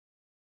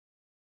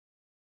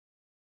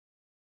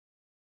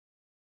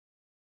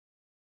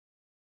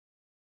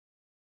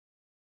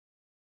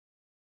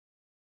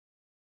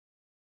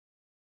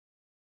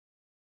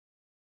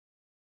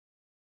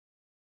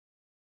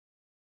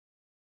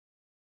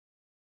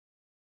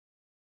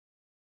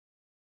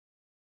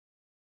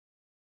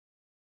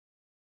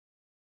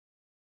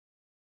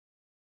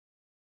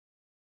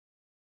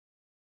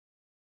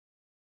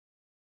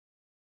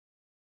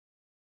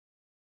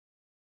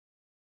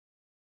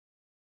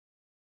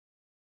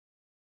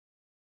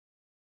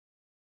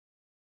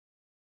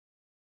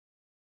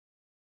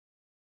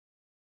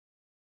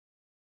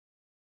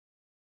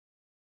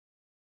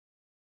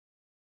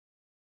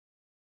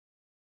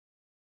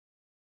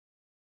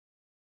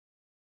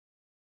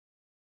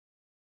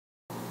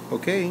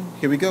Okay,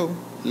 here we go.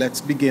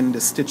 Let's begin the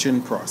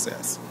stitching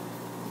process.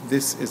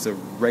 This is a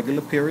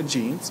regular pair of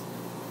jeans.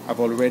 I've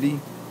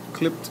already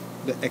clipped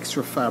the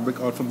extra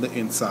fabric out from the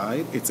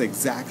inside. It's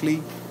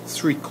exactly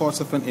 3/4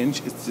 of an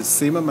inch. It's the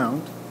same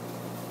amount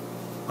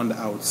on the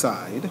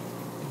outside.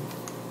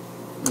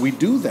 We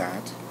do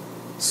that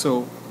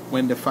so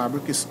when the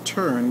fabric is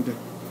turned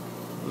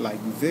like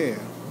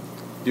there,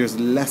 there's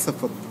less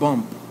of a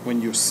bump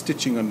when you're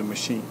stitching on the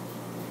machine.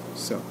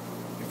 So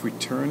if we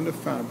turn the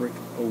fabric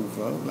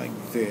over like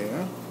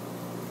there,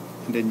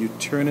 and then you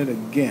turn it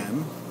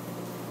again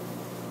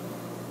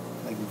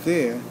like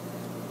there,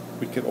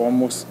 we could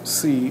almost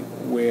see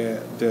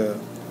where the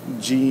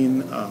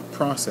jean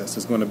process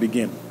is going to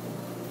begin.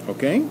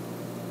 Okay?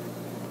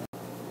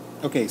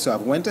 Okay, so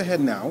I've went ahead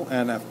now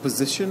and I've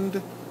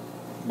positioned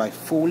by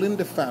folding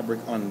the fabric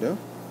under.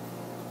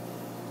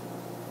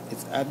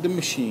 It's at the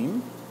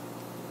machine.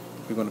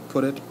 We're going to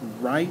put it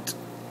right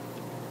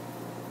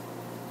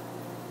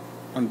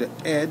on the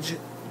edge.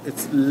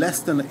 It's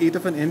less than 1/8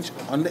 of an inch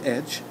on the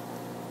edge,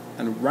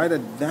 and right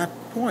at that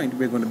point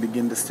we're going to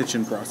begin the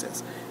stitching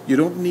process. You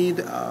don't need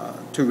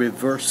to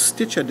reverse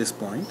stitch at this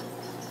point.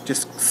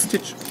 Just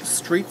stitch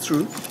straight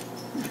through.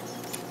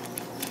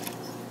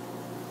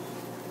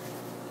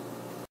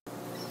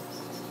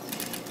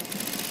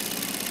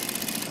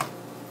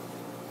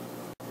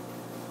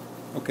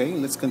 Okay,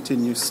 let's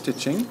continue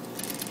stitching.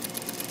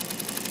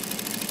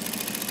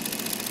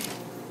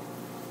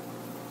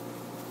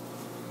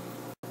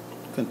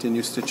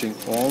 Continue stitching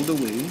all the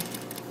way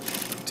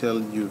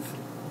until you've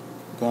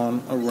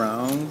gone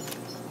around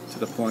to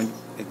the point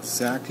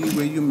exactly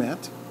where you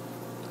met.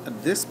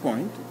 At this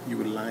point, you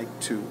would like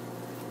to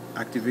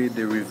activate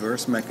the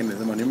reverse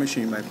mechanism on your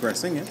machine by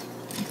pressing it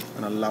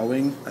and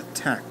allowing a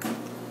tack.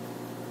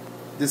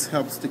 This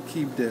helps to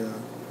keep the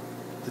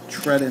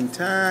thread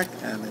intact,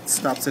 and it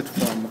stops it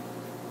from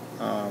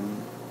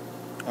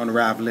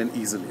unraveling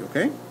easily.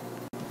 Okay?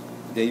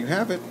 There you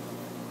have it.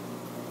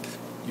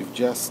 You've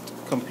just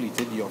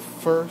completed your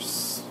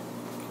first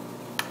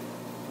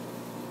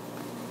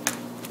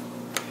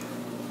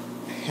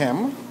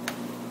hem.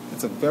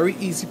 It's a very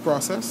easy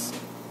process,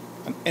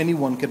 and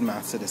anyone can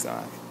master this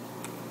art.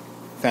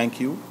 Thank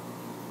you.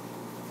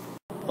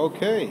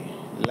 Okay,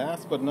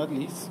 last but not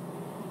least,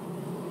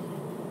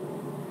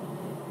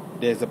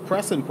 there's a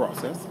pressing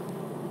process.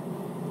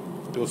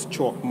 Those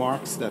chalk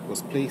marks that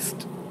was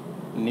placed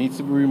need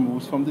to be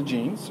removed from the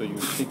jeans, so you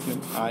take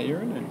an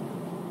iron and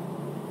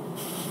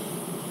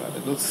add a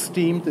little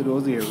steam to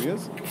those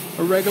areas.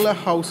 A regular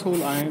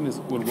household iron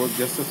will work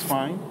just as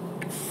fine.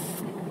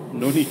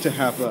 No need to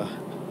have a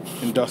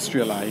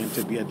industrial iron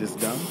to get this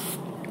done.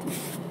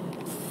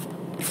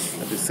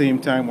 At the same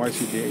time, while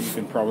you're there, you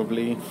can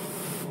probably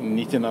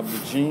neaten up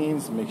the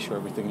jeans, make sure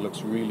everything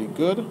looks really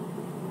good.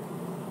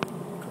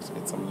 Just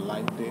get some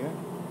light there.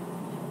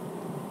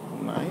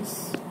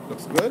 Nice,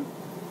 looks good.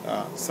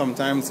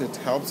 Sometimes it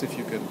helps if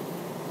you can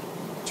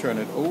turn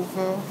it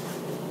over.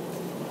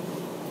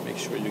 Make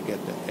sure you get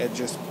the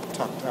edges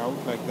tucked out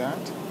like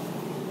that.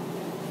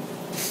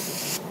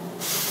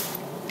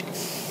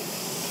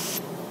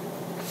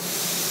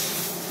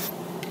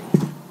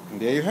 And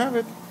there you have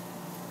it.